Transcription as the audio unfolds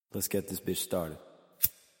Let's get this bitch started.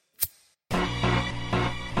 I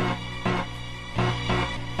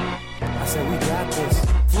said we got this.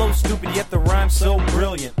 Flow stupid, yet the rhyme so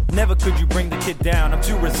brilliant. Never could you bring the kid down, I'm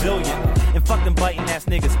too resilient. And fuck them biting ass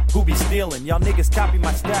niggas who be stealing. Y'all niggas copy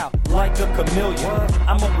my style like a chameleon.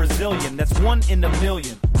 I'm a Brazilian, that's one in a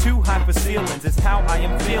million. Too high for ceilings, it's how I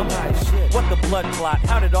am feeling. What the blood clot?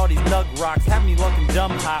 How did all these nug rocks have me looking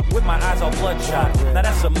dumb hot with my eyes all bloodshot? Now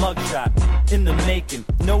that's a mugshot in the making.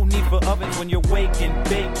 No need for ovens when you're waking,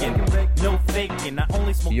 baking. No faking, I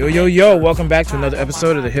only smoke. Yo, welcome back to another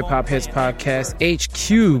episode of the Hip Hop Hits Podcast. H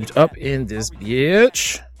cubed up in this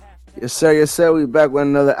bitch. Yes, sir. We back with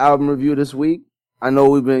another album review this week. I know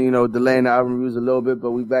we've been, delaying the album reviews a little bit,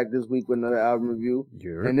 but we back this week with another album review.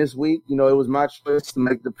 Yeah. And this week, it was my choice to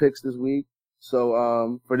make the picks this week.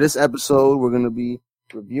 So, for this episode, we're going to be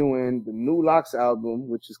reviewing the new LOX album,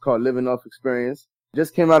 which is called Living Off Experience.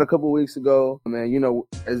 Just came out a couple weeks ago. Man,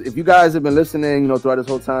 if you guys have been listening, throughout this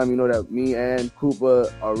whole time, you know that me and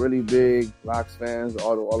Koopa are really big LOX fans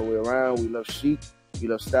all the way around. We love Sheek. We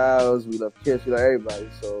love Styles, we love Kiss, we love everybody.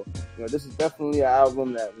 So, this is definitely an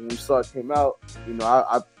album that when we saw it came out,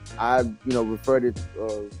 I referred it,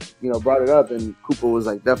 brought it up, and Cooper was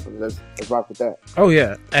like, definitely, let's rock with that. Oh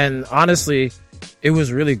yeah, and honestly, it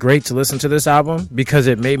was really great to listen to this album because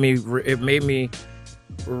it made me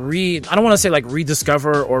I don't want to say like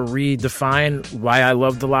rediscover or redefine why I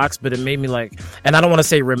love the LOX, but it made me and I don't want to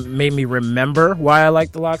say made me remember why I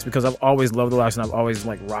like the LOX, because I've always loved the LOX and I've always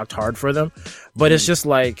rocked hard for them. But it's just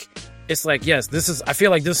yes, I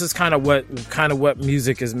feel like this is kind of what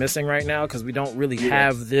music is missing right now, because we don't really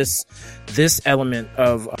have this element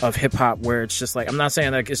of hip hop where it's just I'm not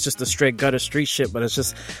saying it's just the straight gutter street shit, but it's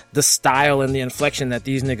just the style and the inflection that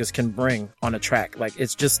these niggas can bring on a track.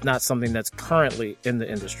 It's just not something that's currently in the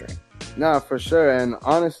industry. Nah, for sure. And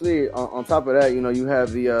honestly, on top of that, you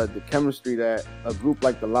have the chemistry that a group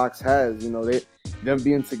like the LOX has. Them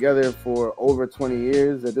being together for over 20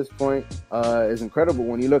 years at this point is incredible.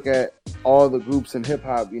 When you look at all the groups in hip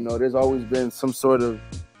hop, there's always been some sort of,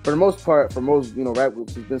 for the most part, for most, rap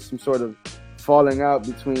groups, there's been some sort of falling out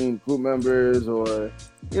between group members, or,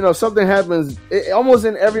 something happens almost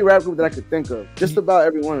in every rap group that I could think of, just about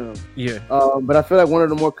every one of them. Yeah. But I feel like one of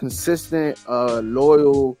the more consistent,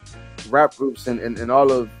 loyal rap groups in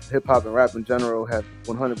all of hip hop and rap in general have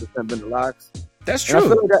 100% been the LOX. That's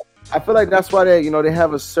true. I feel like that's why they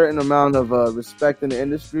have a certain amount of respect in the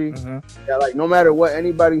industry. Mm-hmm. That no matter what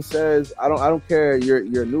anybody says, I don't care.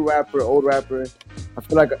 You're a new rapper, old rapper. I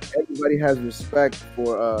feel like everybody has respect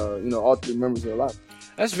for all three members of the LOX.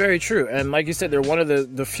 That's very true. And like you said, they're one of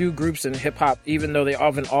the few groups in hip hop, even though they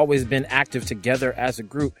haven't always been active together as a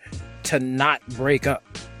group, to not break up.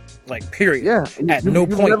 Period. Yeah. At no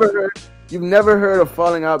point. You've never heard of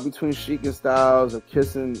falling out between Sheek and Styles, or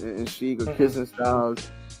kissing and Sheek, or kissing Styles.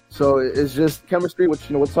 So it's just chemistry, which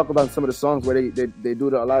we'll talk about in some of the songs where they do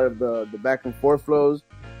a lot of the back and forth flows,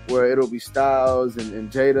 where it'll be Styles and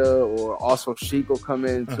Jada, or also Sheek will come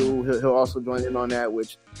in too. He'll also join in on that,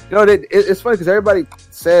 which it's funny because everybody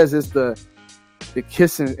says it's the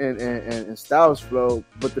Kiss and Styles flow,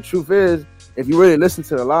 but the truth is, if you really listen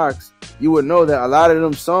to the LOX, you would know that a lot of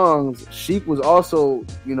them songs, Sheek was also,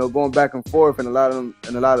 going back and forth in a lot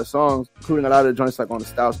of songs, including a lot of the joints on the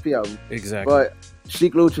Styles P album. Exactly. But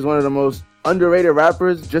Sheek Louch is one of the most underrated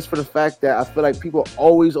rappers, just for the fact that I feel like people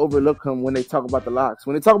always overlook him when they talk about the LOX.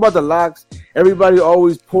 When they talk about the LOX, everybody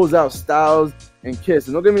always pulls out Styles and Kiss.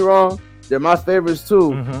 And don't get me wrong, they're my favorites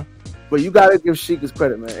too. Mm-hmm. But you gotta give Sheek his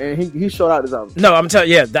credit, man. And he showed out this album. No, I'm telling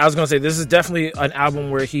you, I was gonna say this is definitely an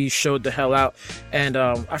album where he showed the hell out. And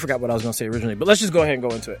I forgot what I was gonna say originally, but let's just go ahead and go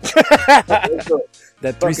into it.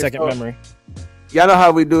 That 3-second memory. Y'all know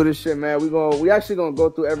how we do this shit, man. We actually gonna go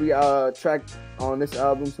through every track on this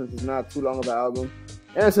album, since it's not too long of an album,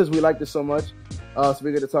 and since we like it so much. So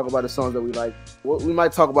we're gonna talk about the songs that we like. We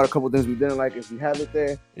might talk about a couple things we didn't like if we have it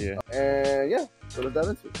there. Yeah. And so let's dive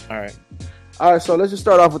into it. All right, so let's just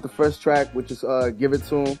start off with the first track, which is Give It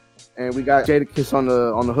To Him. And we got Jadakiss on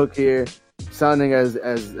the hook here, sounding as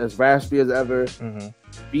raspy as ever. Mm-hmm.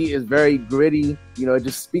 Beat is very gritty. It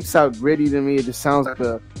just speaks out gritty to me. It just sounds like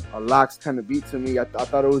a LOX kind of beat to me. I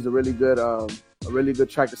thought it was a really good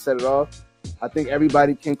track to set it off. I think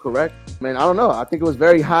everybody came correct. Man, I don't know. I think it was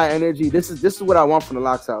very high energy. This is what I want from the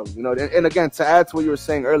LOX album. And again, to add to what you were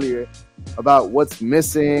saying earlier about what's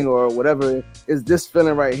missing or whatever, is this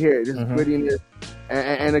feeling right here. This grittiness.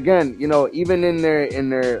 And again, even in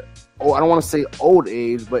their I don't want to say old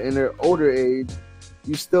age, but in their older age,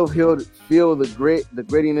 you still feel the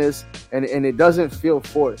grittiness, and it doesn't feel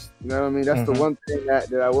forced. You know what I mean? That's the one thing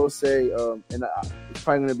that I will say, and it's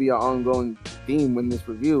probably going to be an ongoing theme in this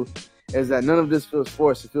review, is that none of this feels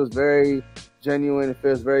forced. It feels very genuine. It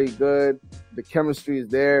feels very good. The chemistry is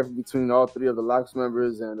there between all three of the LOX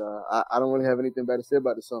members, and I don't really have anything bad to say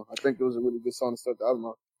about the song. I think it was a really good song to start the album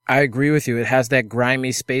off. I agree with you. It has that grimy,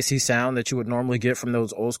 spacey sound that you would normally get from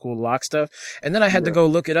those old school LOX stuff. And then I had to go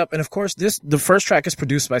look it up. And of course, the first track is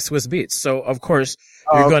produced by Swizz Beatz. So of course,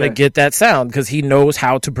 you're going to get that sound because he knows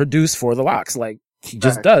how to produce for the LOX. Like, he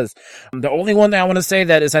just does. The only one that I want to say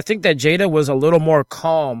that is I think that Jada was a little more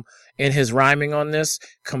calm in his rhyming on this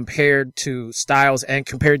compared to Styles and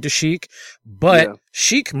compared to Sheek. But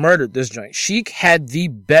Sheek murdered this joint. Sheek had the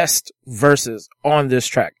best verses on this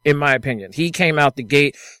track, in my opinion. He came out the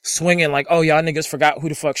gate swinging like, oh, y'all niggas forgot who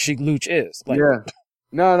the fuck Sheek Louch is. Like,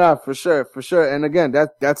 No, for sure. And again,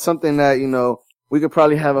 that's something that, you know, we could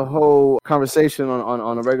probably have a whole conversation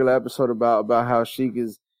on a regular episode about how Sheek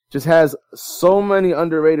just has so many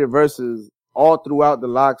underrated verses all throughout the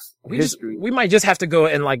LOX history. We might just have to go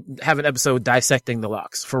and like have an episode dissecting the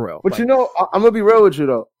LOX for real. But you know, I'm gonna be real with you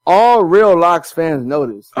though. All real LOX fans know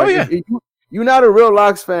this. Like, you're not a real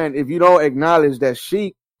LOX fan if you don't acknowledge that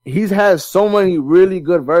Sheek, he's has so many really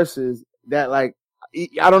good verses that, like,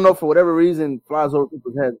 I don't know, for whatever reason, flies over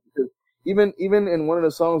people's heads. Because even in one of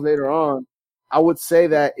the songs later on, I would say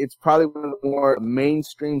that it's probably one of the more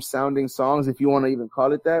mainstream sounding songs, if you want to even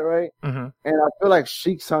call it that, right? And I feel like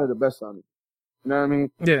Sheek sounded the best on it. You know what I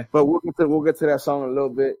mean? Yeah. But we'll get to that song in a little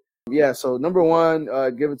bit. Yeah. So number one,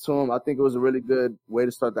 give it to him. I think it was a really good way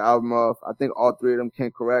to start the album off. I think all three of them came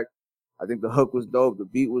correct. I think the hook was dope. The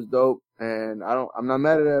beat was dope. And I'm not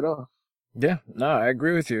mad at it at all. Yeah. No, I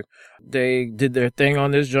agree with you. They did their thing on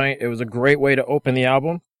this joint. It was a great way to open the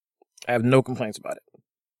album. I have no complaints about it.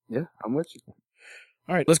 Yeah, I'm with you.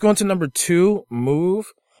 All right, let's go into number 2,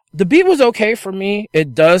 Move. The beat was okay for me.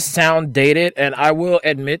 It does sound dated, and I will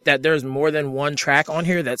admit that there's more than one track on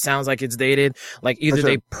here that sounds like it's dated. Like, either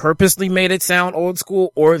they purposely made it sound old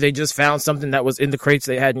school, or they just found something that was in the crates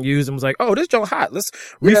they hadn't used and was like, oh, this joint hot. Let's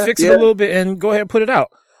refix it a little bit and go ahead and put it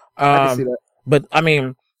out. I can see that. But, I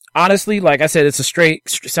mean, honestly, like I said, it's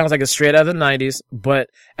sounds like it's straight out of the 90s, but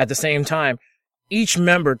at the same time, each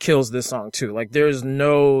member kills this song too. Like, there's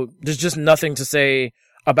just nothing to say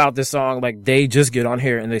about this song. Like, they just get on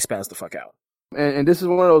here and they spaz the fuck out. And this is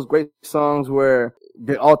one of those great songs where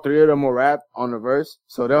all three of them will rap on the verse.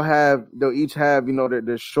 So they'll each have, you know,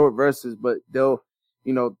 their short verses, but they'll,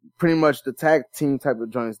 you know, pretty much the tag team type of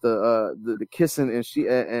joints, the kissing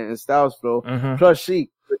and Styles flow, plus Sheek,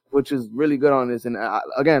 which is really good on this. And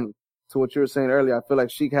again, to what you were saying earlier, I feel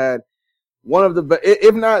like Sheek had one of the best,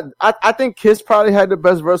 if not, I think Kiss probably had the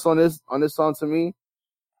best verse on this song to me,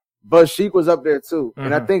 but Sheek was up there too.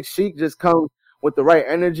 And I think Sheek just comes with the right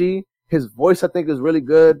energy. His voice, I think, is really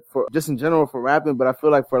good for just in general for rapping, but I feel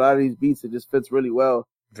like for a lot of these beats, it just fits really well.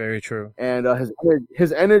 Very true. And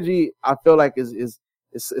his energy, I feel like is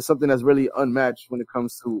something that's really unmatched when it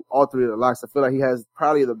comes to all three of the LOX. I feel like he has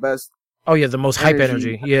probably the best. Oh yeah, the most hype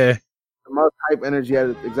energy. Yeah, the most hype energy out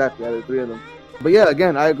of the three of them. But yeah,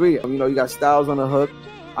 again, I agree. You know, you got Styles on the hook.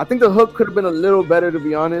 I think the hook could have been a little better, to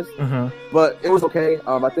be honest, but it was okay.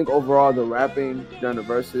 I think overall the rapping during the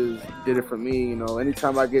verses did it for me. You know,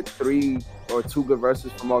 anytime I get 3 or 2 good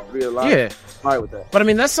verses from all three of the LOX, I'm fine with that. But I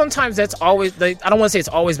mean, that's always, I don't want to say it's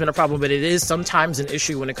always been a problem, but it is sometimes an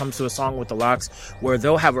issue when it comes to a song with the LOX, where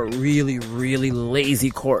they'll have a really, really lazy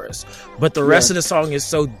chorus, but the rest of the song is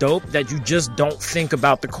so dope that you just don't think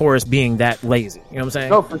about the chorus being that lazy. You know what I'm saying?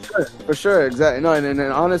 No, for sure, exactly. No, and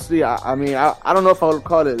honestly, I mean, I don't know if I would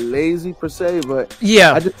call it lazy per se, but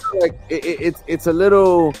I just feel like it's a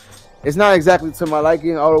little. It's not exactly to my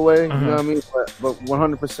liking all the way, you know what I mean? But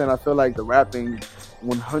 100%, I feel like the rapping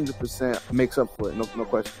 100% makes up for it, no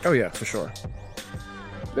question. Oh yeah, for sure.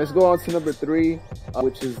 Let's go on to number 3,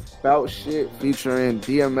 which is Bout Shit featuring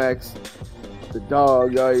DMX, the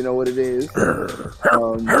dog. Y'all, you know what it is. I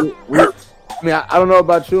don't know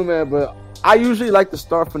about you, man, but I usually like to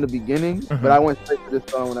start from the beginning, but I went straight to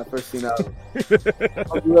this song when I first seen it.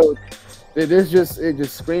 It just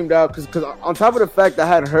screamed out because on top of the fact I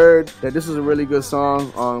had heard that this is a really good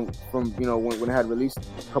song from, you know, when it had released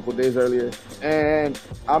a couple days earlier, and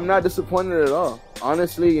I'm not disappointed at all.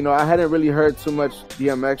 Honestly, you know, I hadn't really heard too much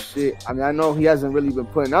DMX shit. I mean, I know he hasn't really been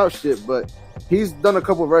putting out shit, but he's done a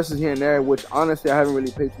couple verses here and there, which honestly I haven't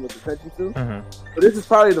really paid too much attention to. But this is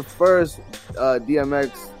probably the first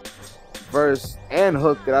DMX verse and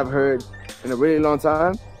hook that I've heard in a really long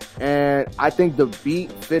time. And I think the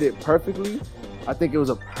beat fitted perfectly. I think it was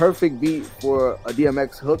a perfect beat for a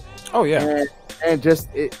DMX hook. Oh, yeah. And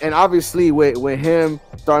and obviously with him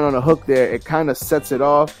starting on the hook there, it kind of sets it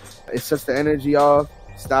off. It sets the energy off.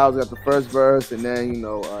 Styles got the first verse, and then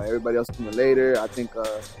everybody else coming later. I think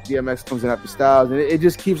DMX comes in after Styles, and it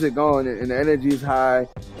just keeps it going, and the energy is high.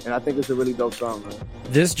 And I think it's a really dope song, man.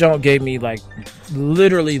 This joint gave me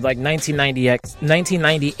literally 1998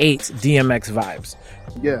 DMX vibes.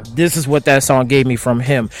 Yeah, this is what that song gave me from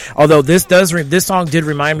him. Although this song did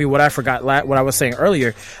remind me what I forgot what I was saying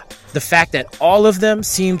earlier. The fact that all of them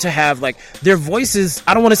seem to have their voices,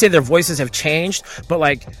 I don't want to say their voices have changed, but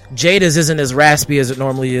Jada's isn't as raspy as it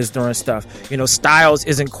normally is during stuff. Styles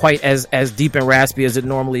isn't quite as deep and raspy as it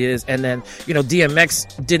normally is. And then,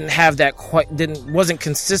 DMX didn't have that wasn't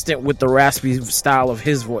consistent with the raspy style of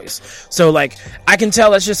his voice. So I can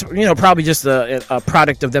tell it's just, probably just a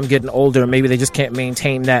product of them getting older. Maybe they just can't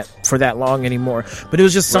maintain that for that long anymore. But it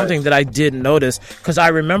was just something that I did notice, because I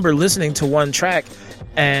remember listening to one track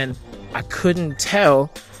and I couldn't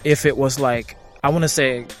tell if it was I want to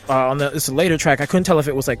say it's a later track, I couldn't tell if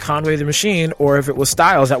it was Conway the Machine or if it was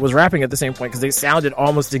Styles that was rapping at the same point, because they sounded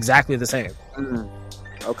almost exactly the same.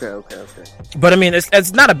 Okay. But I mean,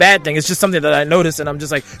 it's not a bad thing. It's just something that I noticed, and I'm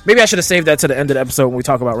just maybe I should have saved that to the end of the episode when we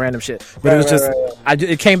talk about random shit. But it was just,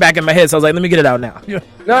 it came back in my head, so I was like, let me get it out now.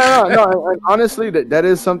 No. And honestly, that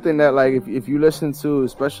is something that if you listen to,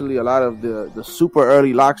 especially a lot of the super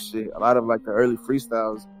early Lox shit, a lot of the early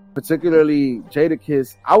freestyles, particularly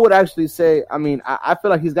Jadakiss, I would actually say, I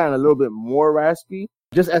feel like he's gotten a little bit more raspy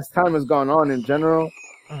just as time has gone on in general.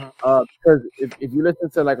 Because if you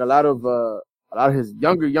listen to a lot of his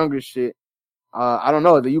younger shit, I don't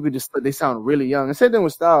know, that you could just, they sound really young. And same thing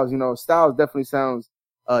with Styles. Styles definitely sounds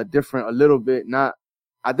different a little bit.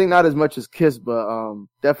 I think not as much as Kiss, but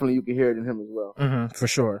definitely you can hear it in him as well. For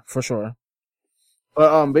sure.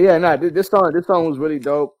 But yeah, this song was really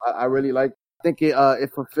dope. I really liked. I think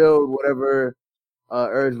it fulfilled whatever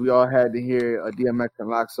urge we all had to hear a DMX and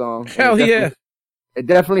Lox song. Hell yeah! It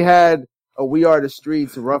definitely had a We Are the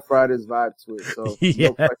Streets, Rough Riders vibe to it. So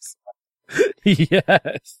yes.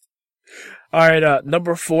 Yes. All right,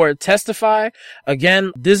 number 4, Testify.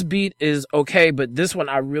 Again, this beat is okay, but this one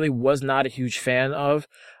I really was not a huge fan of.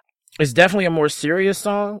 It's definitely a more serious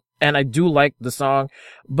song, and I do like the song.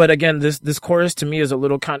 But again, this chorus to me is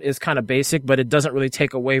kind of basic, but it doesn't really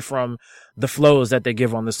take away from the flows that they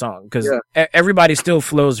give on the song, because everybody still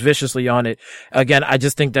flows viciously on it. Again, I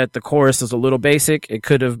just think that the chorus is a little basic. It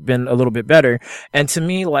could have been a little bit better. And to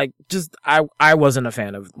me, I wasn't a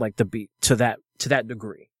fan of the beat to that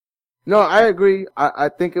degree. No, I agree. I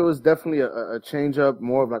think it was definitely a change up,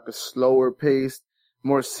 more of a slower paced,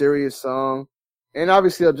 more serious song. And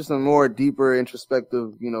obviously just a more deeper,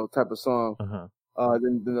 introspective, type of song,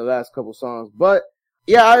 than the last couple songs. But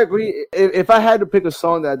yeah, I agree. If I had to pick a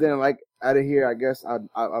song that I didn't like out of here, I guess I'd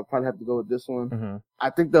probably have to go with this one. I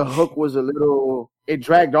think the hook was it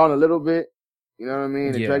dragged on a little bit. You know what I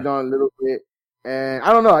mean? It dragged on a little bit. And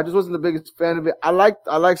I don't know, I just wasn't the biggest fan of it. I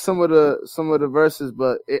liked some of the verses,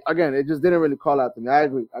 but it just didn't really call out to me. I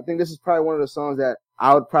agree. I think this is probably one of the songs that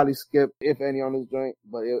I would probably skip, if any, on this joint,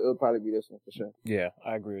 but it'll probably be this one for sure. Yeah,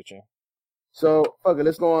 I agree with you. So, okay,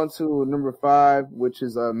 let's go on to number 5, which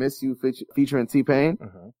is Miss You featuring T-Pain.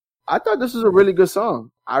 I thought this was a really good song.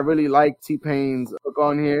 I really liked T-Pain's hook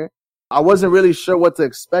on here. I wasn't really sure what to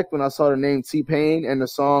expect when I saw the name T-Pain and the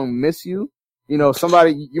song Miss You.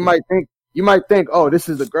 Somebody, you might think, oh, this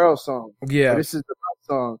is the girl song. Yeah. This is the pop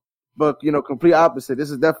song. But, complete opposite. This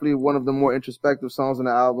is definitely one of the more introspective songs on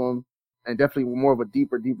the album, and definitely more of a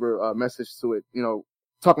deeper message to it.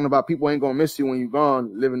 Talking about people ain't gonna miss you when you're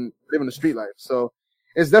gone, living the street life. So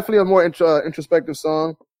it's definitely a more introspective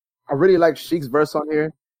song. I really like Sheek's verse on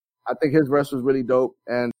here. I think his verse was really dope.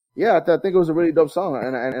 And yeah, I think it was a really dope song.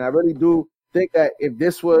 And I really do think that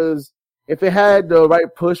if it had the right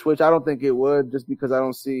push, which I don't think it would, just because I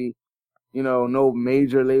don't see, no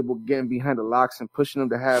major label getting behind the Lox and pushing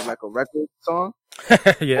them to have a record song.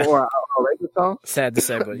 Yeah. Or a record song. Sad to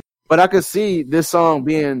say, but I could see this song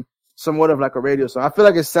being somewhat of a radio song. I feel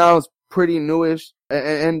like it sounds pretty newish,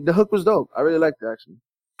 and the hook was dope. I really liked it, actually.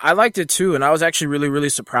 I liked it too, and I was actually really, really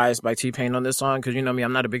surprised by T-Pain on this song, because you know me,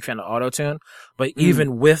 I'm not a big fan of auto-tune, but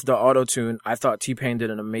even with the auto-tune, I thought T-Pain did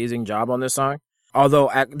an amazing job on this song. Although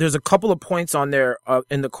there's a couple of points on there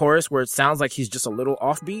in the chorus where it sounds like he's just a little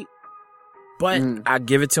offbeat, but I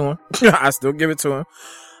give it to him. I still give it to him.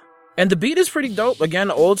 And the beat is pretty dope. Again,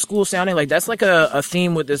 old school sounding. That's a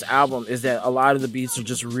theme with this album, is that a lot of the beats are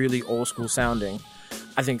just really old school sounding.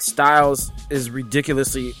 I think Styles is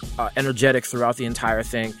ridiculously energetic throughout the entire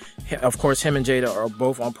thing. Of course, him and Jada are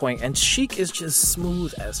both on point. And Sheek is just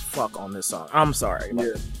smooth as fuck on this song. I'm sorry.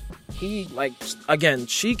 he like again,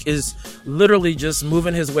 Sheik is literally just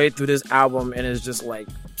moving his way through this album and is just like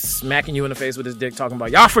smacking you in the face with his dick, talking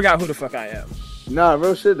about y'all forgot who the fuck I am. Nah,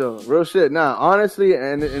 real shit though, real shit. Nah, honestly,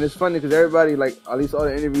 and it's funny because everybody, like, at least all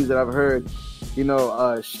the interviews that I've heard, you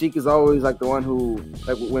know, Sheik is always like the one who,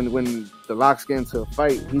 like, when the Lox get into a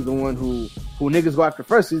fight, he's the one who niggas go after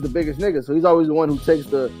first. He's the biggest nigga, so he's always the one who takes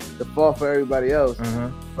the fall for everybody else.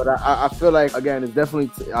 But I feel like, again, it's definitely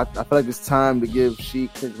I feel like it's time to give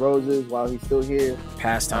Sheik his roses while he's still here.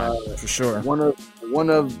 Pastime for sure. One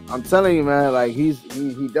of I'm telling you, man, like he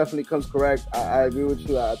definitely comes correct. I agree with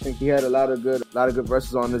you. I think he had a lot of good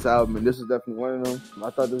verses on this album, and this is definitely one of them. I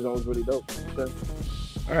thought this one was really dope. Sure.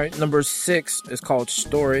 All right, number 6 is called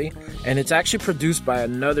Story, and it's actually produced by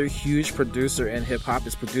another huge producer in hip-hop.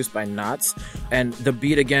 It's produced by Nottz, and the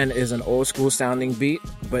beat, again, is an old-school sounding beat,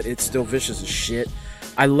 but it's still vicious as shit.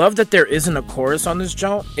 I love that there isn't a chorus on this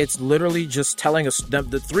joint. It's literally just telling us,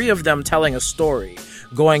 the three of them telling a story,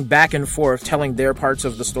 going back and forth, telling their parts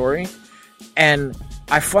of the story, and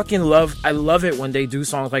I love it when they do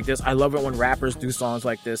songs like this. I love it when rappers do songs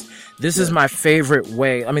like this. This is my favorite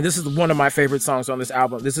way. I mean, this is one of my favorite songs on this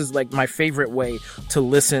album. This is like my favorite way to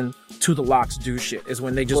listen to the Lox do shit, is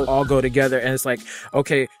when they just all go together and it's like,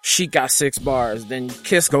 okay, Sheik got 6 bars, then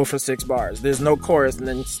Kiss go for 6 bars. There's no chorus, and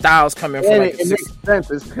then Styles come in for like it makes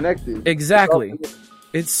sense. It's connected. Exactly.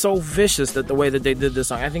 It's so vicious that the way that they did this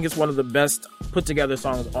song. I think it's one of the best put together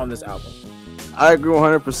songs on this album. I agree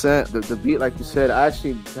 100%. The beat, like you said, I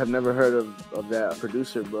actually have never heard of that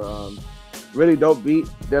producer, but really dope beat.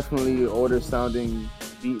 Definitely older sounding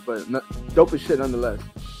beat, but dope as shit nonetheless.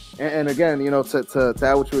 And again, you know, to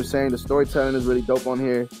add what you were saying, the storytelling is really dope on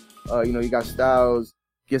here. You know, you got Styles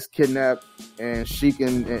gets kidnapped, and Sheik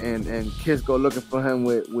and Kiss go looking for him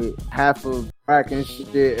with half of crack and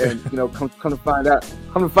shit, and you know, come to find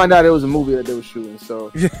out it was a movie that they were shooting. So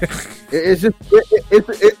it's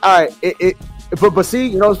all right. But see,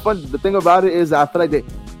 you know, it's fun. The thing about it is, I feel like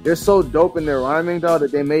they're so dope in their rhyming, though,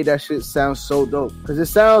 that they made that shit sound so dope. Because it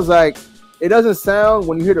sounds like, it doesn't sound,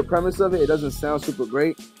 when you hear the premise of it, it doesn't sound super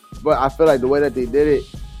great. But I feel like the way that they did it,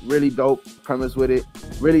 really dope premise with it.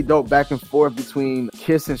 Really dope back and forth between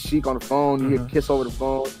Kiss and Sheik on the phone. You hear Kiss over the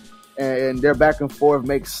phone, and their back and forth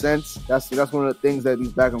makes sense. That's one of the things that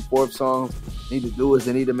these back and forth songs need to do, is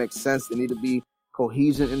they need to make sense. They need to be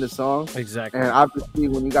cohesion in the song. Exactly. And obviously,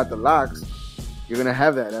 when you got the Lox, you're gonna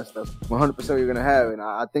have that. That's 100% what you're gonna have. And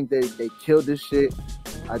I think they killed this shit.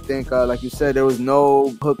 I think, like you said, there was no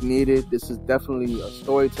hook needed. This is definitely a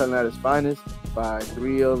storytelling at its finest by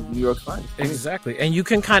 3 of New York's finest. Exactly. And you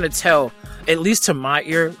can kind of tell, at least to my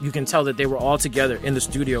ear, you can tell that they were all together in the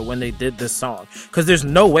studio when they did this song. Because there's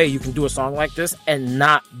no way you can do a song like this and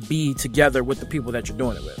not be together with the people that you're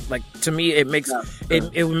doing it with. Like, to me, it makes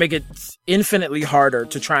it would make it infinitely harder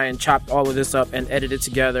to try and chop all of this up and edit it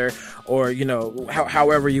together, or, you know,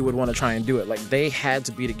 however you would want to try and do it. Like, they had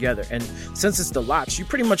to be together. And since it's the Lox, you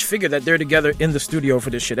pretty much figure that they're together in the studio for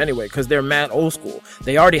this shit anyway, because they're mad old school.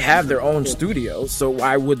 They already have their own studio, so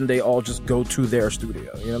why wouldn't they all just go to their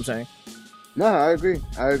studio? You know what I'm saying? No, I agree.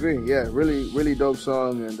 Yeah, really, really dope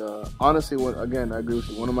song. And honestly, again, I agree with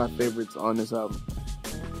you. One of my favorites on this album.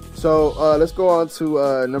 So let's go on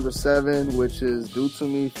to number 7, which is "Do to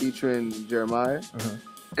Me" featuring Jeremiah.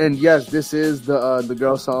 And yes, this is the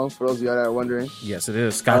girl song, for those of y'all that are wondering. Yes, it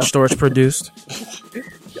is. Scott Storch produced.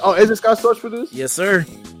 Oh, is it Scott Storch produced? Yes, sir.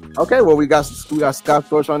 Okay, well, we got Scott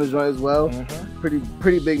Storch on the joint as well.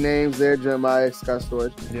 Pretty big names there, Jeremiah, Scott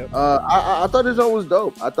Storch. Yep. I thought this joint was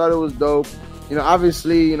dope. I thought it was dope. You know,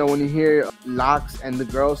 obviously, you know, when you hear Lox and the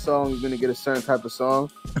girl song, you're gonna get a certain type of song.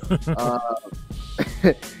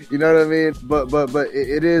 You know what I mean? But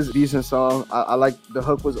it is a decent song. I like the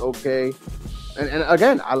hook was okay. And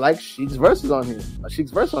again, I like Sheik's verses on here.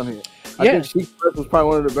 Sheik's verse on here. I think Sheik's verse was probably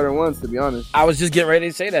one of the better ones, to be honest. I was just getting ready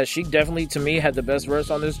to say that. Sheik definitely, to me, had the best verse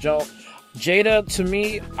on this joint. Jada, to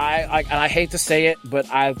me, I hate to say it, but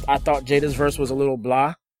I thought Jada's verse was a little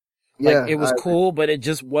blah. Like, it was cool, but it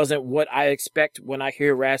just wasn't what I expect when I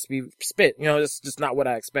hear Raspy spit. You know, it's just not what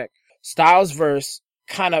I expect. Styles' verse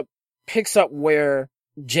kind of picks up where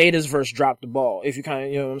Jada's verse dropped the ball. If you kind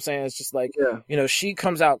of, you know what I'm saying? It's just like, you know, she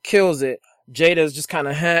comes out, kills it. Jada's just kind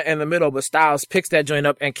of in the middle, but Styles picks that joint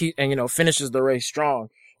up and you know, finishes the race strong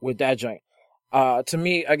with that joint. To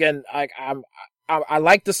me, again, I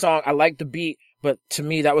like the song. I like the beat. But to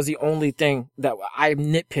me, that was the only thing that I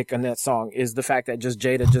nitpick on that song, is the fact that just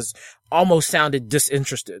Jada just almost sounded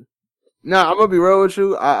disinterested. No, I'm going to be real with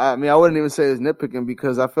you. I mean, I wouldn't even say it's nitpicking,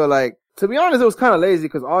 because I feel like, to be honest, it was kind of lazy,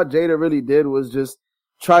 because all Jada really did was just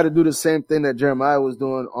try to do the same thing that Jeremiah was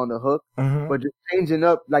doing on the hook, but just changing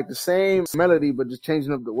up like the same melody, but just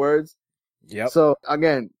changing up the words. Yep. So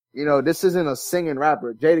again, this isn't a singing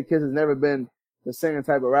rapper. Jadakiss has never been the singing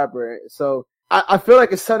type of rapper. So I feel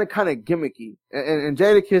like it sounded kind of gimmicky, and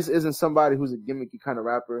Jadakiss isn't somebody who's a gimmicky kind of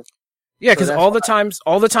rapper. Yeah, because all the times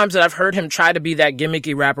that I've heard him try to be that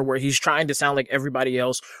gimmicky rapper where he's trying to sound like everybody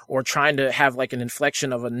else or trying to have like an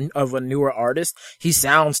inflection of a newer artist, he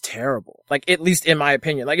sounds terrible. Like, at least in my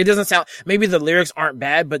opinion, like, it doesn't sound, maybe the lyrics aren't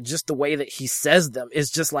bad, but just the way that he says them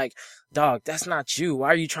is just like, dog, that's not you. Why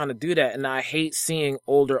are you trying to do that? And I hate seeing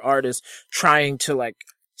older artists trying to like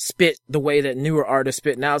spit the way that newer artists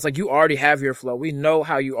spit. Now it's like, you already have your flow. We know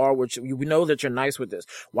how you are, we know that you're nice with this.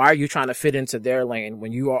 Why are you trying to fit into their lane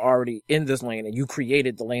when you are already in this lane and you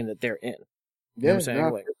created the lane that they're in? You know what I'm saying?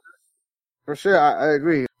 No, for sure, I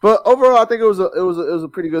agree. But overall, I think it was a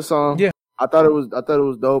pretty good song. Yeah, I thought it was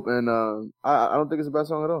dope, and I don't think it's a bad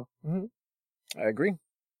song at all. I agree.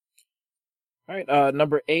 All right,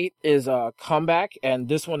 number 8 is Comeback, and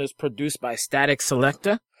this one is produced by Static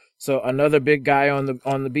Selecta. So another big guy on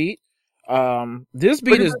the beat. This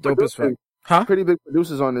beat is dope as fuck. Huh? Pretty big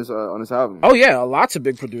producers on this album. Oh yeah, lots of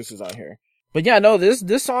big producers on here. But yeah, no,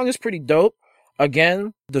 this song is pretty dope.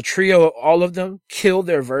 Again, the trio, all of them killed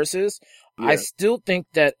their verses. Yeah. I still think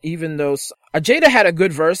that even though Jada had a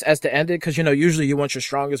good verse as to end it, because usually you want your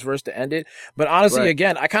strongest verse to end it. But honestly,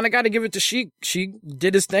 again, I kind of got to give it to Sheek. She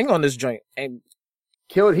did his thing on this joint and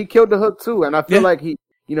he killed the hook too. And I feel like he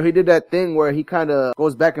did that thing where he kind of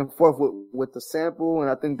goes back and forth with the sample, and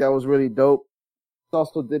I think that was really dope. He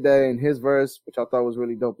also did that in his verse, which I thought was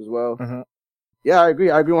really dope as well. Yeah, I agree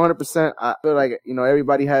 100%. I feel like,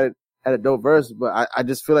 everybody had a dope verse, but I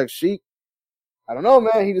just feel like Sheek, I don't know,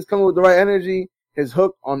 man, he just come with the right energy. His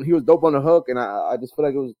hook he was dope on the hook, and I just feel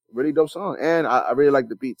like it was a really dope song. And I really like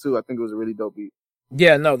the beat too. I think it was a really dope beat.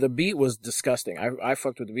 Yeah, no, the beat was disgusting. I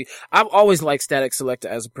fucked with the beat. I've always liked Static Selecta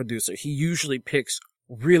as a producer. He usually picks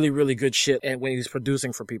really, really good shit and when he's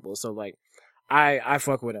producing for people. So like, I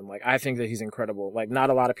fuck with him. Like, I think that he's incredible. Like, not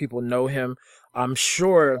a lot of people know him. I'm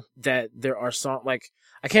sure that there are songs, like,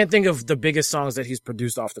 I can't think of the biggest songs that he's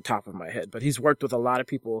produced off the top of my head, but he's worked with a lot of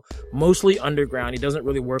people, mostly underground. He doesn't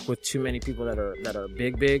really work with too many people that are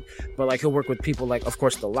big, but like, he'll work with people like, of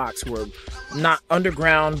course, the Lox, who are not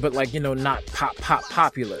underground, but like, not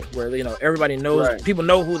popular, where, everybody knows, people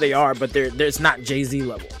know who they are, but it's not Jay-Z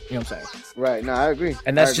level. You know what I'm saying? Right. No, I agree.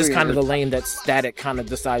 And that's just kind of the lane that Static kind of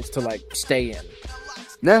decides to like stay in.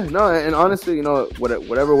 Yeah, no, and honestly,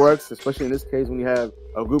 whatever works, especially in this case when you have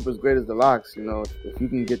a group as great as the Lox, if you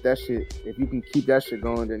can get that shit, if you can keep that shit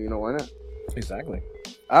going, then why not? Exactly.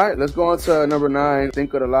 All right, let's go on to number 9,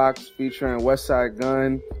 Think of the Lox, featuring Westside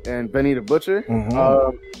Gunn and Benny the Butcher.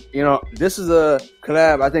 This is a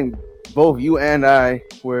collab I think both you and I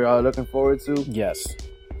were looking forward to. Yes.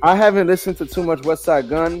 I haven't listened to too much Westside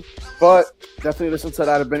Gunn, but definitely listened to a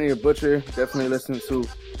lot of Benny the Butcher. Definitely listened to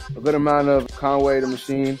a good amount of Conway the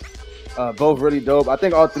Machine. Both really dope. I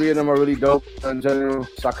think all three of them are really dope in general.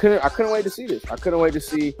 So I couldn't wait to see this. I couldn't wait to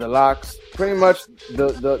see the Lox. Pretty much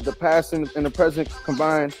the past and the present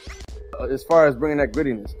combined. As far as bringing that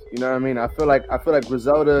grittiness, you know what I mean? I feel like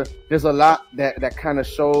Griselda, there's a lot that kind of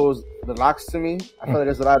shows the Lox to me. I feel like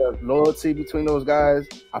there's a lot of loyalty between those guys.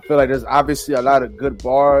 I feel like there's obviously a lot of good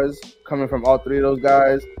bars coming from all three of those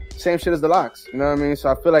guys. Same shit as the Lox, you know what I mean? So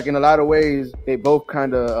I feel like in a lot of ways, they both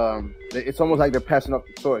kind of, it's almost like they're passing up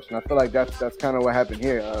the torch. And I feel like that's kind of what happened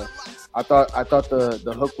here. I thought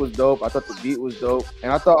the hook was dope. I thought the beat was dope.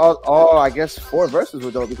 And I thought all I guess 4 verses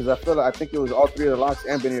were dope, because I think it was all 3 of the Lox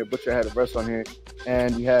and Benny the Butcher had a verse on here.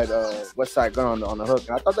 And you had Westside Gunn on the hook.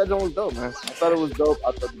 And I thought that joint was dope, man. I thought it was dope.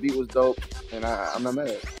 I thought the beat was dope. And I'm not mad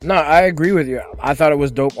at it. No, I agree with you. I thought it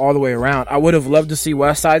was dope all the way around. I would have loved to see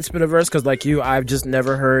Westside spit a verse, because like you, I've just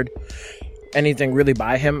never heard anything really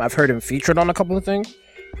by him. I've heard him featured on a couple of things.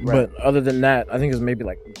 Right. But other than that, I think there's maybe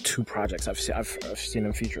like 2 projects I've seen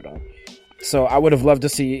him featured on. So I would have loved to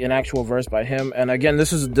see an actual verse by him. And again,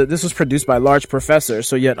 this was produced by Large Professor,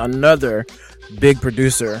 so yet another big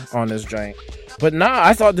producer on this joint. But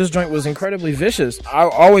I thought this joint was incredibly vicious. I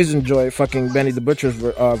always enjoy fucking Benny the Butcher's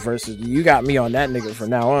verses. You got me on that nigga from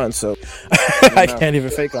now on, so I can't even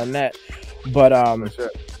fake on that. But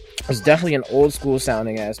it's definitely an old school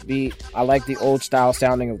sounding ass beat. I like the old style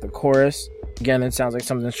sounding of the chorus. Again, it sounds like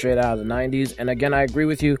something straight out of the 90s. And again, I agree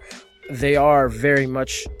with you. They are very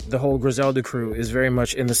much, the whole Griselda crew is very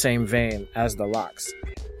much in the same vein as the Lox.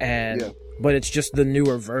 and Yeah. but it's just the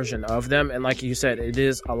newer version of them. And like you said, it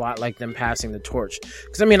is a lot like them passing the torch.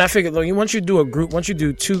 Because I mean, I figured once you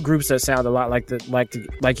do two groups that sound a lot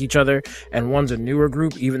like each other, and one's a newer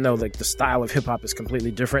group, even though like the style of hip hop is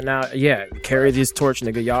completely different now. Yeah, carry this torch,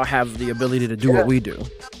 nigga. Y'all have the ability to do what we do.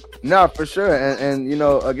 No, for sure, and you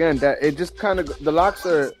know, again, that it just kind of the Lox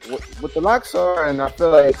are what the Lox are, and I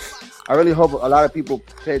feel like I really hope a lot of people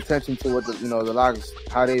pay attention to what the Lox,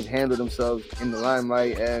 how they've handled themselves in the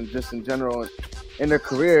limelight and just in general in their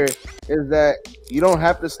career, is that you don't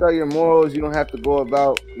have to study your morals, you don't have to go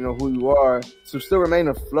about who you are to still remain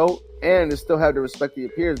afloat and to still have the respect of your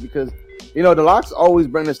peers, because the Lox always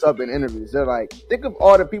bring this up in interviews. They're like, think of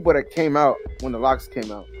all the people that came out when the Lox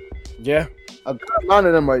came out. Yeah. A good amount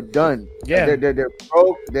of them are done. Yeah, they're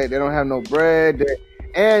broke. They don't have no bread.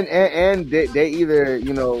 And they either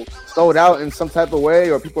sold out in some type of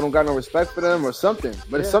way, or people don't got no respect for them, or something.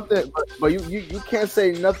 But it's something. But you can't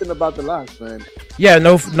say nothing about the Lox, man. Yeah,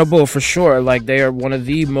 no bull, for sure. Like, they are one of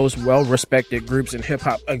the most well-respected groups in hip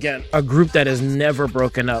hop. Again, a group that has never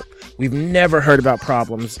broken up. We've never heard about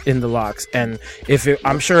problems in the Lox, and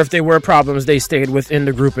I'm sure if there were problems, they stayed within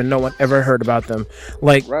the group and no one ever heard about them.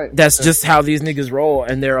 Like, that's just how these niggas roll,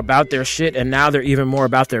 and they're about their shit, and now they're even more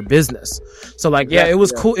about their business. So like, it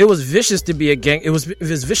was cool. It was vicious to be it was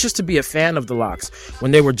vicious to be a fan of the Lox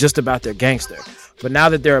when they were just about their gangster. But now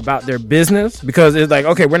that they're about their business, because it's like,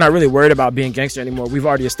 okay, we're not really worried about being gangster anymore. We've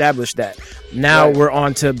already established that. Now we're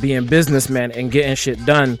on to being businessmen and getting shit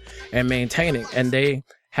done and maintaining. And they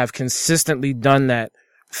have consistently done that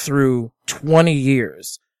through 20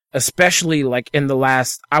 years, especially like in the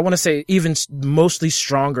last, I want to say even mostly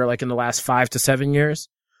stronger, like in the last 5 to 7 years.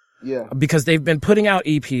 Yeah. Because they've been putting out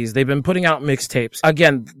EPs. They've been putting out mixtapes.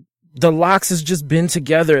 Again, the Lox has just been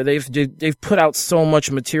together. They've put out so much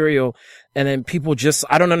material, and then people just,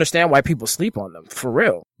 I don't understand why people sleep on them. For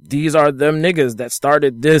real. These are them niggas that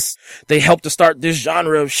started this. They helped to start this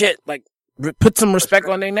genre of shit. Like, put some respect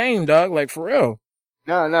on their name, dog. Like, for real.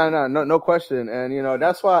 No question. And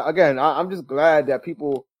that's why, again, I'm just glad that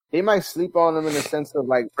people, they might sleep on them in the sense of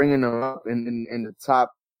like bringing them up in the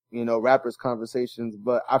top, rappers conversations.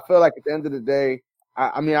 But I feel like at the end of the day,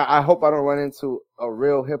 I hope I don't run into a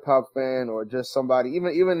real hip hop fan, or just somebody,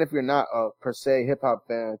 even if you're not a per se hip hop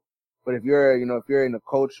fan, but if you're, if you're in the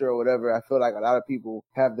culture or whatever, I feel like a lot of people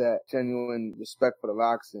have that genuine respect for the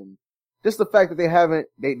Lox, and just the fact that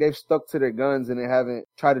they've stuck to their guns and they haven't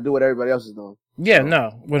tried to do what everybody else is doing. Yeah, so.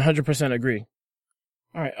 No, 100% agree.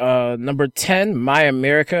 All right, number 10, My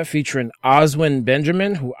America, featuring Oswin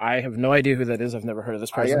Benjamin, who I have no idea who that is. I've never heard of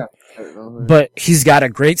this person. But he's got a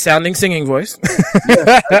great sounding singing voice.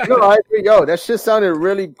 I agree. Yo, that shit sounded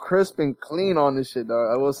really crisp and clean on this shit,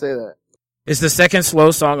 dog. I will say that. It's the second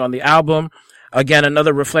slow song on the album. Again,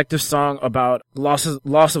 another reflective song about loss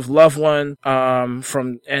of loved one,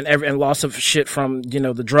 and loss of shit from,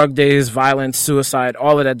 the drug days, violence, suicide,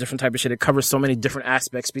 all of that different type of shit. It covers so many different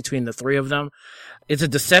aspects between the three of them. It's a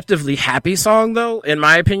deceptively happy song, though, in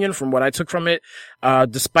my opinion, from what I took from it.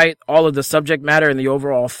 Despite all of the subject matter and the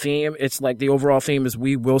overall theme, it's like the overall theme is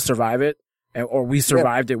we will survive it, or we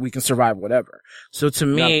survived it, we can survive whatever. So to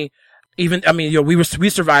me, we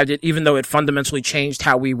survived it, even though it fundamentally changed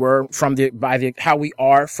how we were how we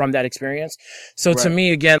are from that experience. So to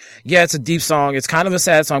me, again, it's a deep song. It's kind of a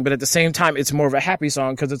sad song, but at the same time, it's more of a happy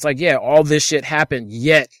song, because it's like, all this shit happened,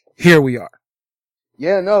 yet here we are.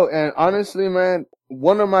 Yeah, no, and honestly, man,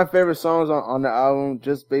 one of my favorite songs on the album,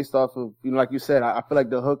 just based off of, like you said, I feel like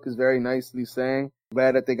the hook is very nicely sang.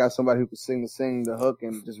 Glad that they got somebody who could sing the hook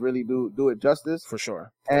and just really do it justice. For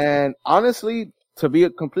sure. And honestly, to be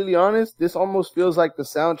completely honest, this almost feels like the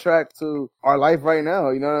soundtrack to our life right now.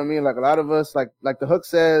 You know what I mean? Like a lot of us, like the hook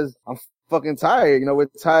says, I'm fucking tired. We're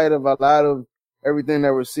tired of a lot of everything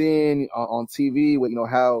that we're seeing on TV with,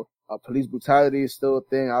 how police brutality is still a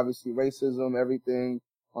thing. Obviously racism, everything.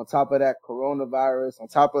 On top of that, coronavirus. On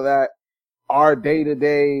top of that, our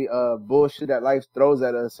day-to-day bullshit that life throws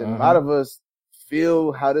at us. And a lot of us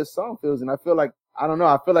feel how this song feels. And I feel like, I don't know,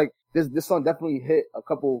 I feel like this song definitely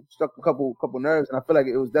struck a couple nerves. And I feel like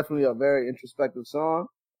it was definitely a very introspective song.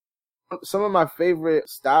 Some of my favorite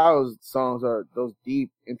Styles songs are those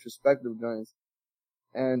deep, introspective joints.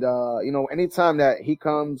 And, anytime that he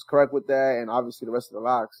comes correct with that, and obviously the rest of the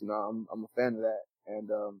Lox, I'm a fan of that. And,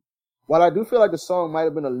 while I do feel like the song might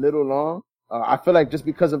have been a little long, I feel like just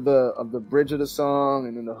because of the bridge of the song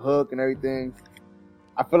and then the hook and everything,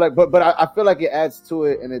 I feel like, but I feel like it adds to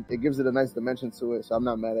it, and it gives it a nice dimension to it. So I'm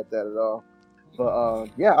not mad at that at all. But,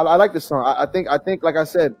 I like this song. I think, like I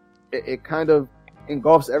said, it kind of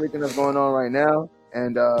engulfs everything that's going on right now.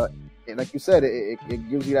 And, like you said, it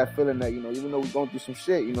gives you that feeling that, you know, even though we're going through some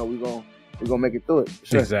shit, you know, we're gonna make it through it.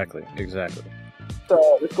 Sure. Exactly.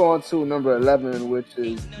 So let's go on to number 11, which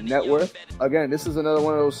is Net Worth. Again, this is another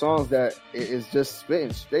one of those songs that is just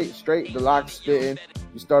spitting straight. The Lox spitting.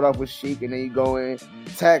 You start off with Sheek, and then you go in.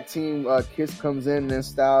 Tag team Kiss comes in, and then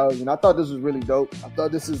Styles. And I thought this was really dope. I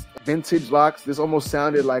thought this is vintage Lox. This almost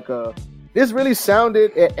sounded like this really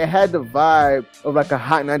sounded, it had the vibe of like a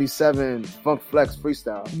Hot 97 Funk Flex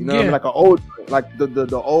freestyle. You know what I mean? Like an old, like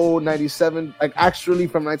the old 97, like actually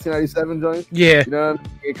from 1997 joint. Yeah. You know what I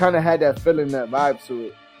mean? It kind of had that feeling, that vibe to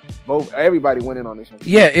it. Everybody went in on this one.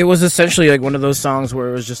 Yeah, it was essentially like one of those songs where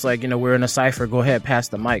it was just like, you know, we're in a cypher, go ahead, pass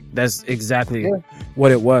the mic. That's exactly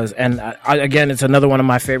what it was. And again, it's another one of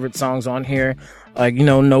my favorite songs on here. Like, you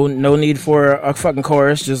know, no need for a fucking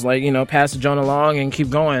chorus. Just like, you know, pass the joint along and keep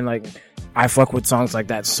going. Like, I fuck with songs like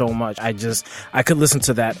that so much. I could listen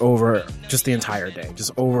to that over just the entire day,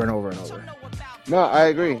 just over and over and over. No, I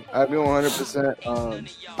agree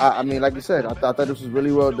 100%. I mean, like you said, I thought this was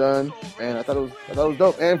really well done, and I thought it was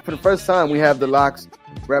dope. And for the first time, we have the Lox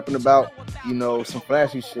rapping about, you know, some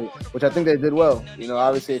flashy shit, which I think they did well. You know,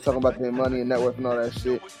 obviously they're talking about their money and net worth and all that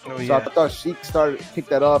shit. So I thought Sheek kicked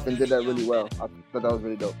that off and did that really well. I thought that was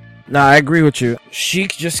really dope. Nah, I agree with you.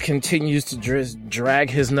 Sheek just continues to drag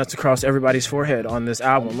his nuts across everybody's forehead on this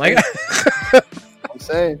album. Like, I'm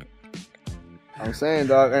saying,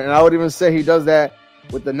 dog. And I would even say he does that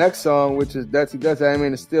with the next song, which is Dirty Dirty. I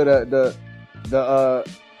mean, it's still the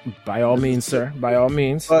by all means, sir. By all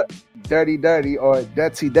means. But Dirty Dirty or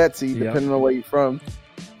Dirty Dirty, depending on where you're from.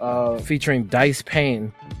 Featuring Dice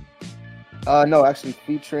Payne. No, actually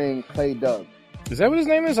featuring Clay Dub. Is that what his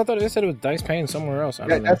name is? I thought they said it was Dice Payne somewhere else. I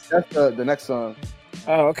don't know. That's the next song.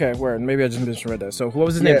 Oh, okay. Word. Maybe I just misread that. So what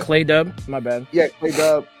was his name? Clay Dub? My bad. Yeah, Clay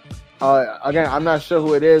Dub. Again, I'm not sure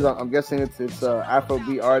who it is. I'm guessing it's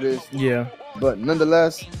Afrobeat artist. Yeah. But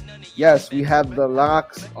nonetheless, yes, we have the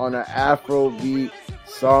Lox on an Afrobeat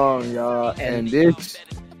song, y'all. And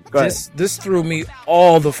this threw me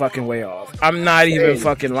all the fucking way off. I'm not even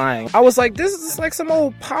fucking lying. I was like, this is like some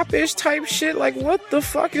old pop-ish type shit. Like, what the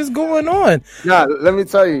fuck is going on? Nah, let me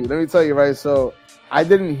tell you, right? So I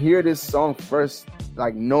didn't hear this song first,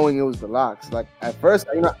 like knowing it was the Lox. Like at first,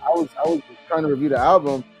 you know, I was trying to review the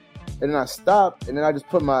album, and then I stopped, and then I just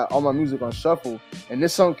put all my music on shuffle, and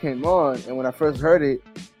this song came on, and when I first heard it,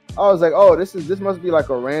 I was like, oh, this must be like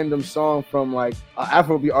a random song from like an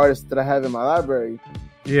Afrobeat artist that I have in my library.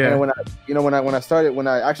 Yeah. And when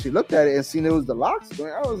I actually looked at it and seen it was the Lox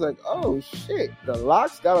joint, I was like, oh shit, the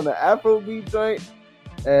Lox got on the Afrobeat joint.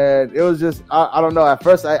 And it was just, I don't know. At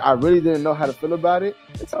first, I really didn't know how to feel about it.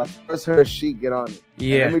 So I first heard Sheek get on it.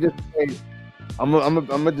 Yeah. And let me just say,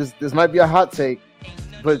 I'm just, this might be a hot take,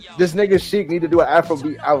 but this nigga Sheek need to do an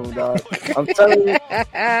Afrobeat album, dog. I'm telling you,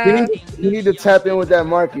 he need to tap in with that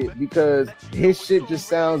market because his shit just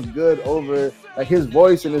sounds good over, like his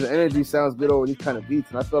voice and his energy sounds good over these kind of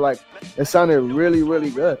beats. And I feel like it sounded really,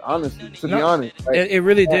 really good, honestly, to be honest. Like, it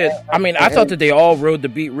really did. I mean, I thought that they all rode the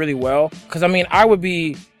beat really well. Because, I mean,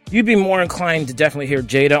 you'd be more inclined to definitely hear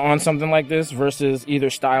Jada on something like this versus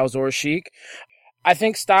either Styles or Sheek. I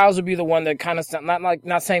think Styles would be the one that kind of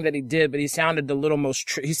not saying that he did, but he sounded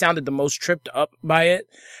he sounded the most tripped up by it.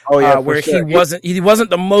 Oh yeah, where sure. he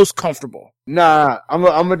wasn't the most comfortable. Nah, I'm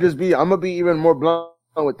gonna be even more blunt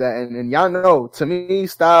with that. And y'all know, to me,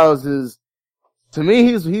 Styles is, to me,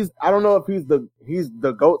 he's I don't know if he's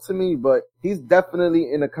the GOAT to me, but he's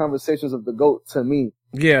definitely in the conversations of the GOAT to me.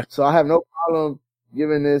 Yeah. So I have no problem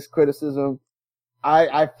giving this criticism.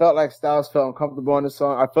 I felt like Styles felt uncomfortable on this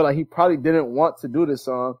song. I felt like he probably didn't want to do this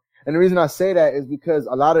song. And the reason I say that is because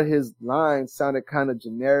a lot of his lines sounded kind of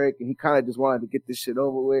generic and he kind of just wanted to get this shit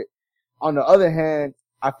over with. On the other hand,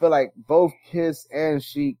 I feel like both Kiss and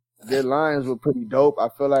Sheek, their lines were pretty dope. I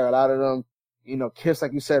feel like a lot of them, you know, Kiss,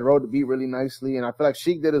 like you said, rode the beat really nicely. And I feel like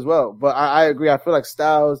Sheek did as well. But I agree. I feel like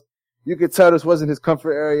Styles, you could tell this wasn't his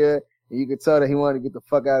comfort area. And you could tell that he wanted to get the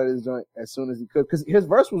fuck out of this joint as soon as he could. Because his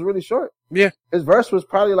verse was really short. Yeah. His verse was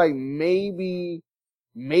probably like maybe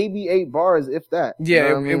 8 bars, if that. Yeah,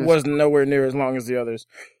 you know it wasn't nowhere near as long as the others.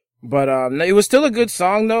 But it was still a good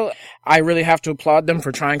song, though. I really have to applaud them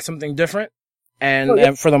for trying something different.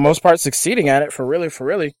 And for the most part, succeeding at it for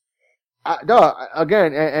really.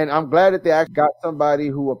 Again, and I'm glad that they actually got somebody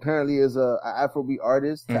who apparently is a Afrobeat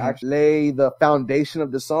artist to actually lay the foundation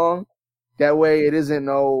of the song. That way it isn't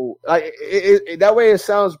that way it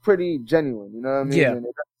sounds pretty genuine, you know what I mean? Yeah. And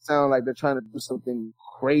it doesn't sound like they're trying to do something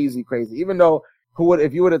crazy. Even though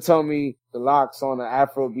if you would have told me the Lox on an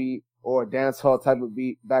Afrobeat or a dance hall type of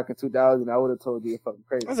beat back in 2000, I would have told you you're fucking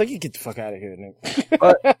crazy. I was like, you get the fuck out of here,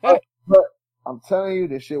 nigga. but I'm telling you,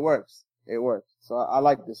 this shit works. It works. So I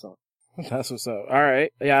like this song. That's what's up. All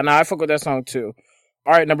right. Yeah, no, I fuck with that song too.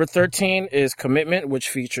 All right, number 13 is Commitment, which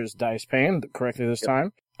features Dice Payne, correctly this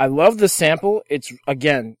time. I love the sample. It's,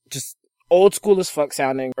 again, just old school as fuck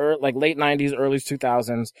sounding, like late 90s, early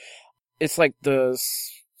 2000s. It's like the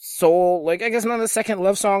soul, like I guess not the second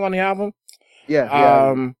love song on the album.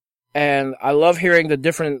 Yeah. And I love hearing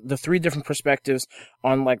the three different perspectives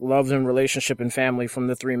on like love and relationship and family from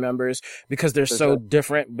the three members, because they're so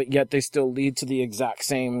different, but yet they still lead to the exact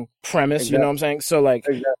same premise. You know what I'm saying? So like,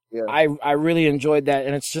 I really enjoyed that.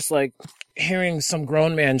 And it's just like hearing some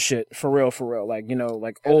grown man shit for real. Like, you know,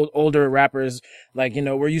 like older rappers, like, you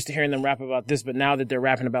know, we're used to hearing them rap about this, but now that they're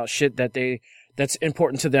rapping about shit that's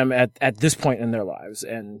important to them at this point in their lives.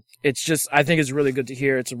 And it's just, I think it's really good to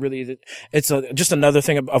hear. Just another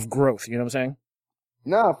thing of growth. You know what I'm saying?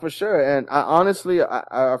 No, for sure. And honestly,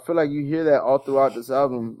 I feel like you hear that all throughout this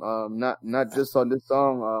album. Not just on this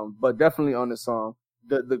song, but definitely on this song.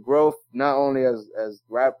 The growth, not only as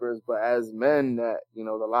rappers, but as men that, you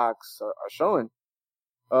know, the Lox are showing.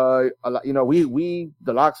 You know,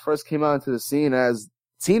 the Lox first came out into the scene as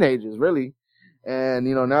teenagers, really. And,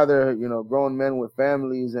 you know, now they're, you know, grown men with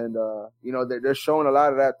families, and, you know, they're showing a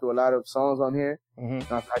lot of that through a lot of songs on here.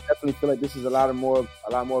 Mm-hmm. I definitely feel like this is a lot more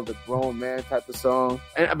of the grown man type of song.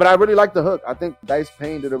 But I really like the hook. I think Dice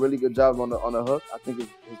Payne did a really good job on the hook. I think his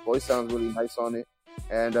voice sounds really nice on it.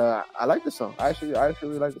 And, I like the song. I actually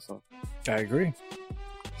really like the song. I agree.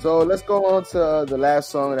 So let's go on to the last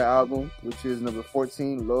song of the album, which is number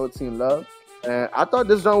 14, Loyalty and Love. And I thought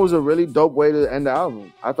this song was a really dope way to end the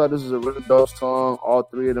album. I thought this was a really dope song. All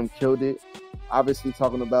three of them killed it. Obviously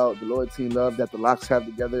talking about the loyalty and love that the Lox have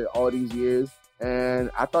together all these years.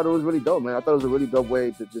 And I thought it was really dope, man. I thought it was a really dope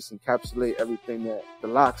way to just encapsulate everything that the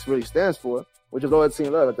Lox really stands for, which is loyalty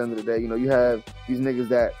and love at the end of the day. You know, you have these niggas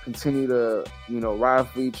that continue to, you know, ride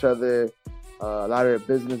for each other. A lot of their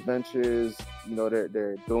business ventures, you know,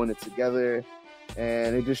 they're doing it together.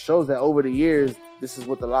 And it just shows that over the years, this is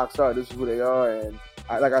what the Lox are. This is who they are. And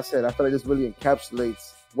like I said, I feel like this really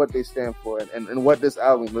encapsulates what they stand for and what this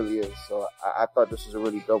album really is. So I thought this was a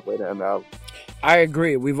really dope way to end the album. I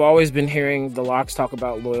agree. We've always been hearing the Lox talk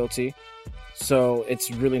about loyalty. So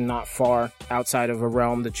it's really not far outside of a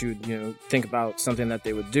realm that you know, think about something that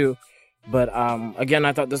they would do. But again,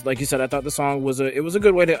 I thought this, like you said, I thought the song was a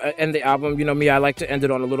good way to end the album. You know me, I like to end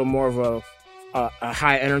it on a little more of a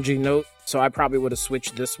high energy note. So I probably would have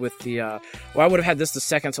switched this with I would have had this the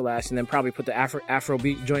second to last, and then probably put the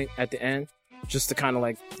Afrobeat joint at the end, just to kind of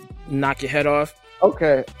like knock your head off.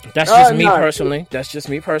 Okay. That's just me personally. That's just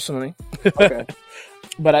me personally. Okay.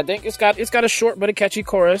 But I think it's got a short but a catchy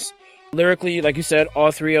chorus. Lyrically, like you said,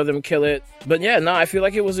 all three of them kill it. But yeah, no, I feel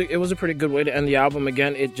like it was a pretty good way to end the album.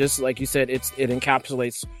 Again, it just, like you said, it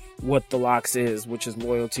encapsulates what the Lox is, which is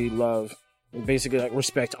loyalty, love, basically like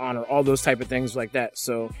respect, honor, all those type of things like that.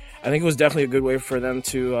 So I think it was definitely a good way for them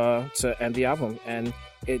to end the album. And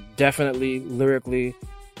it definitely lyrically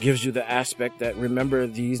gives you the aspect that, remember,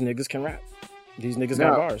 these niggas can rap. These niggas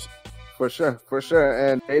got bars. For sure.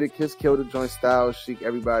 And Jadakiss killed the joint, Styles, Sheek,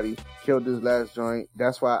 everybody killed this last joint.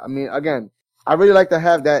 That's why, I mean, again, I really like to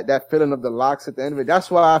have that feeling of the Lox at the end of it.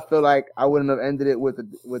 That's why I feel like I wouldn't have ended it with the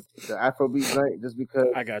Afrobeat joint, just because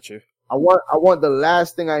I got you. I want the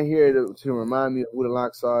last thing I hear to remind me of who the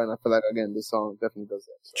Lox are, and I feel like, again, this song definitely does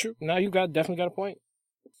that. So. True. Now you definitely got a point.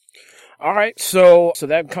 All right, so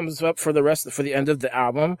that comes up for the end of the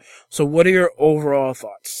album. So what are your overall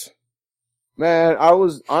thoughts? Man, I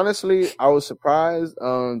was surprised,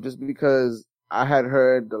 just because I had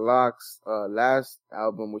heard the Lox last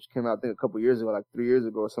album, which came out I think a couple years ago, like 3 years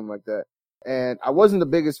ago or something like that, and I wasn't the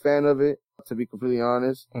biggest fan of it, to be completely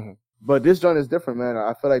honest. Mm-hmm. But this joint is different, man.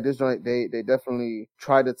 I feel like this joint, they definitely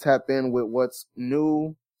try to tap in with what's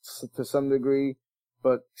new to some degree,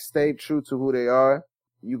 but stay true to who they are.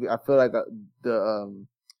 I feel like the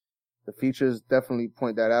features definitely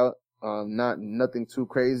point that out. Nothing too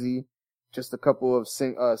crazy. Just a couple of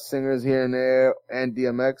singers here and there, and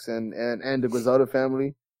DMX and the Griselda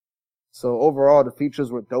family. So overall, the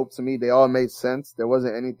features were dope to me. They all made sense. There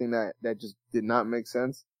wasn't anything that just did not make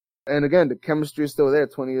sense. And again, the chemistry is still there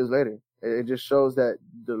 20 years later. It just shows that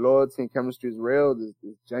the loyalty and chemistry is real,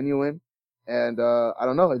 is genuine. And, I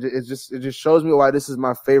don't know. It just shows me why this is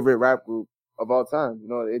my favorite rap group of all time. You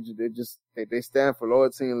know, they stand for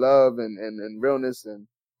loyalty and love and realness. And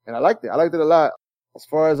I liked it. I liked it a lot. As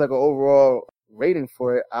far as like an overall rating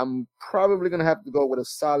for it, I'm probably going to have to go with a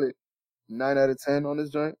solid 9 out of 10 on this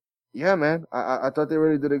joint. Yeah, man. I thought they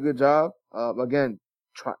really did a good job. Again,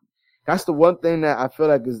 that's the one thing that I feel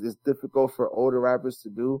like is difficult for older rappers to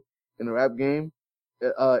do in the rap game.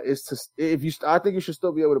 is to I think you should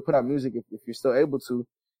still be able to put out music if you're still able to,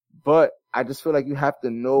 but I just feel like you have to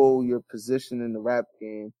know your position in the rap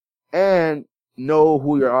game and know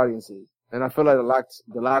who your audience is. And I feel like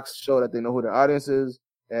the Lox show that they know who their audience is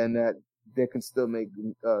and that they can still make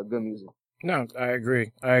good music. No, I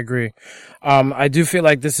agree. I do feel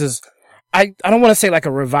like this is, I don't want to say like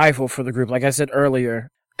a revival for the group. Like I said earlier,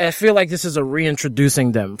 I feel like this is a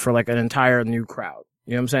reintroducing them for like an entire new crowd.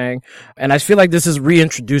 You know what I'm saying? And I feel like this is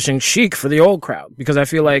reintroducing Sheek for the old crowd, because I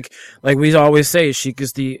feel like we always say, Sheek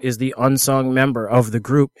is the unsung member of the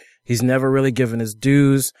group. He's never really given his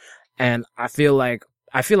dues. And I feel like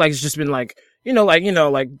it's just been like 10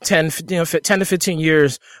 to 15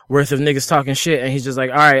 years worth of niggas talking shit. And he's just like,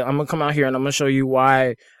 all right, I'm going to come out here and I'm going to show you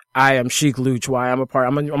why I am Sheek Louch, why I'm a part.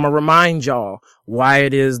 I'm going to remind y'all why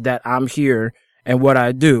it is that I'm here and what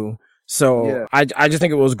I do. So yeah. I just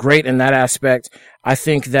think it was great in that aspect. I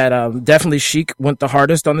think that definitely Sheek went the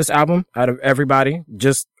hardest on this album out of everybody,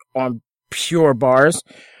 just on pure bars.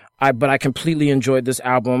 But I completely enjoyed this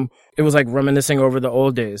album. It was like reminiscing over the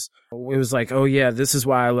old days. It was like, oh yeah, this is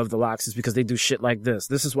why I love the Lox, is because they do shit like this.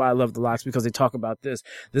 This is why I love the Lox, because they talk about this.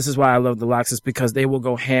 This is why I love the Lox, is because they will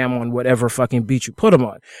go ham on whatever fucking beat you put them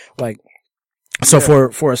on. Like, so yeah.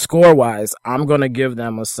 For a score wise, I'm going to give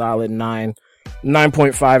them a solid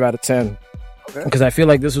 9.5 out of 10. Okay. Because I feel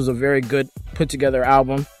like this was a very good put together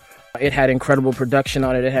album. It had incredible production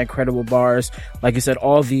on it. It had incredible bars. Like you said,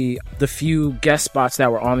 all the few guest spots that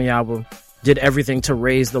were on the album did everything to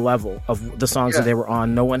raise the level of the songs that they were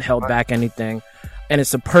on. No one held back anything. And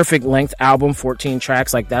it's a perfect length album, 14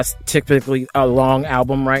 tracks. Like, that's typically a long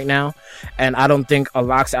album right now. And I don't think a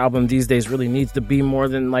Lox album these days really needs to be more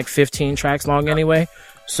than like 15 tracks long anyway.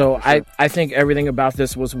 So I think everything about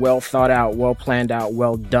this was well thought out, well planned out,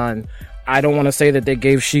 well done. I don't want to say that they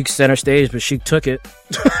gave Sheek center stage, but Sheek took it.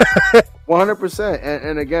 100%.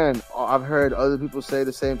 And again, I've heard other people say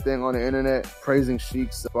the same thing on the internet, praising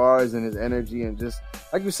Sheek's bars and his energy, and just,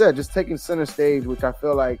 like you said, just taking center stage, which I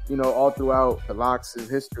feel like, all throughout the Lox's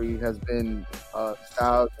history has been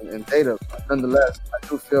Styles and Theta. Nonetheless, I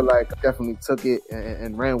do feel like I definitely took it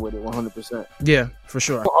and ran with it 100%. Yeah, for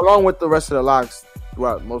sure. Along with the rest of the Lox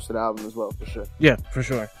throughout most of the album as well, for sure. Yeah, for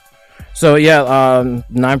sure. So yeah,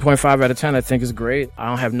 9.5 out of 10 I think is great. I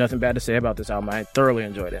don't have nothing bad to say about this album. I thoroughly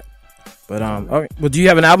enjoyed it. But okay. Well, do you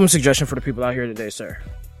have an album suggestion for the people out here today, sir?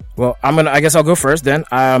 Well, I guess I'll go first then.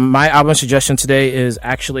 My album suggestion today is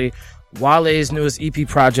actually Wale's newest EP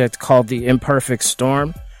project called The Imperfect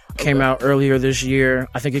Storm. Came out earlier this year.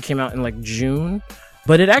 I think it came out in like June.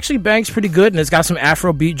 But it actually bangs pretty good, and it's got some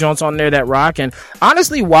Afro beat joints on there that rock. And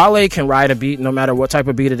honestly, Wale can ride a beat no matter what type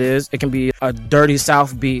of beat it is. It can be a dirty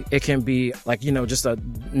South beat. It can be like, just a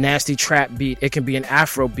nasty trap beat. It can be an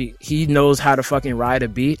Afro beat. He knows how to fucking ride a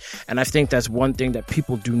beat. And I think that's one thing that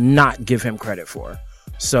people do not give him credit for.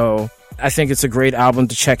 So I think it's a great album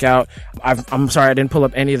to check out. I'm sorry I didn't pull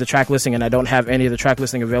up any of the track listing, and I don't have any of the track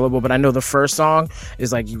listing available, but I know the first song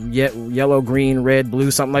is like yellow, green, red,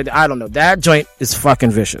 blue, something like that. I don't know. That joint is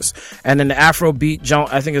fucking vicious. And then the Afro beat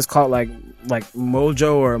joint, I think it's called like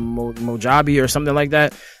Mojo or Mojabi or something like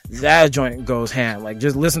that. That joint goes ham. Like,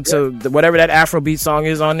 just listen to whatever that Afro beat song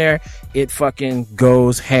is on there. It fucking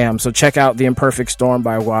goes ham. So check out The Imperfect Storm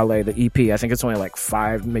by Wale, the EP. I think it's only like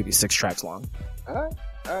 5, maybe 6 tracks long. All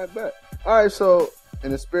right, bet. All right, so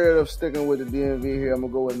in the spirit of sticking with the DMV here, I'm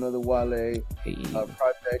gonna go with another Wale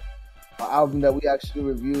project, an album that we actually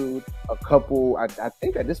reviewed I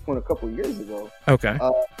think at this point a couple years ago. Okay.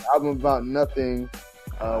 Album About Nothing,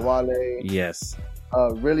 Wale. Yes.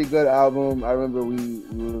 Really good album. I remember we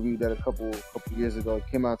reviewed that a couple years ago. It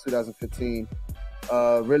came out in 2015.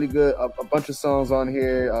 Really good. A bunch of songs on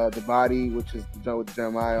here. The Body, which is the joint with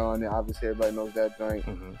Jeremiah on it. Obviously, everybody knows that joint.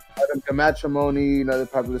 Mm-hmm. The Matrimony, another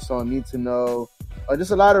popular song. Need to Know.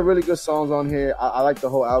 Just a lot of really good songs on here. I like the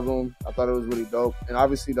whole album. I thought it was really dope. And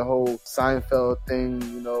obviously, the whole Seinfeld thing,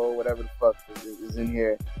 whatever the fuck is in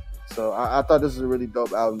here. So I thought this was a really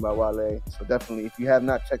dope album by Wale. So definitely, if you have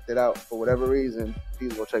not checked it out for whatever reason,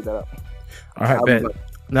 please go check that out. All right, bet.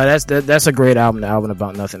 No, that's a great album, The Album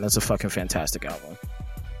About Nothing. That's a fucking fantastic album.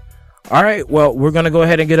 All right, well, we're going to go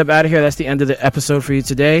ahead and get up out of here. That's the end of the episode for you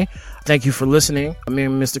today. Thank you for listening. I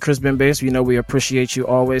mean, Mr. Chris Benbase, we appreciate you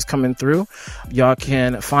always coming through. Y'all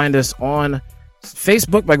can find us on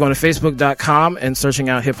Facebook by going to facebook.com and searching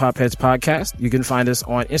out Hip Hop Heads Podcast. You can find us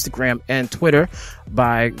on Instagram and Twitter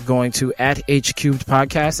by going to @HCubed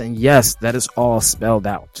Podcast. And yes, that is all spelled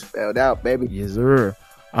out. Spelled out, baby. Yes, sir.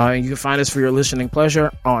 You can find us for your listening pleasure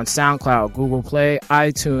on SoundCloud, Google Play,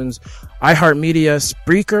 iTunes, iHeartMedia,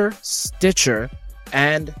 Spreaker, Stitcher,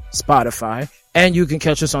 and Spotify. And you can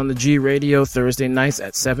catch us on the G Radio Thursday nights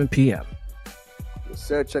at 7 p.m. Yes,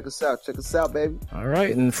 sir. Check us out. Check us out, baby. All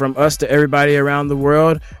right. And from us to everybody around the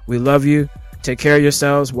world, we love you. Take care of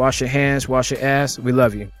yourselves. Wash your hands. Wash your ass. We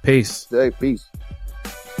love you. Peace. Hey, peace.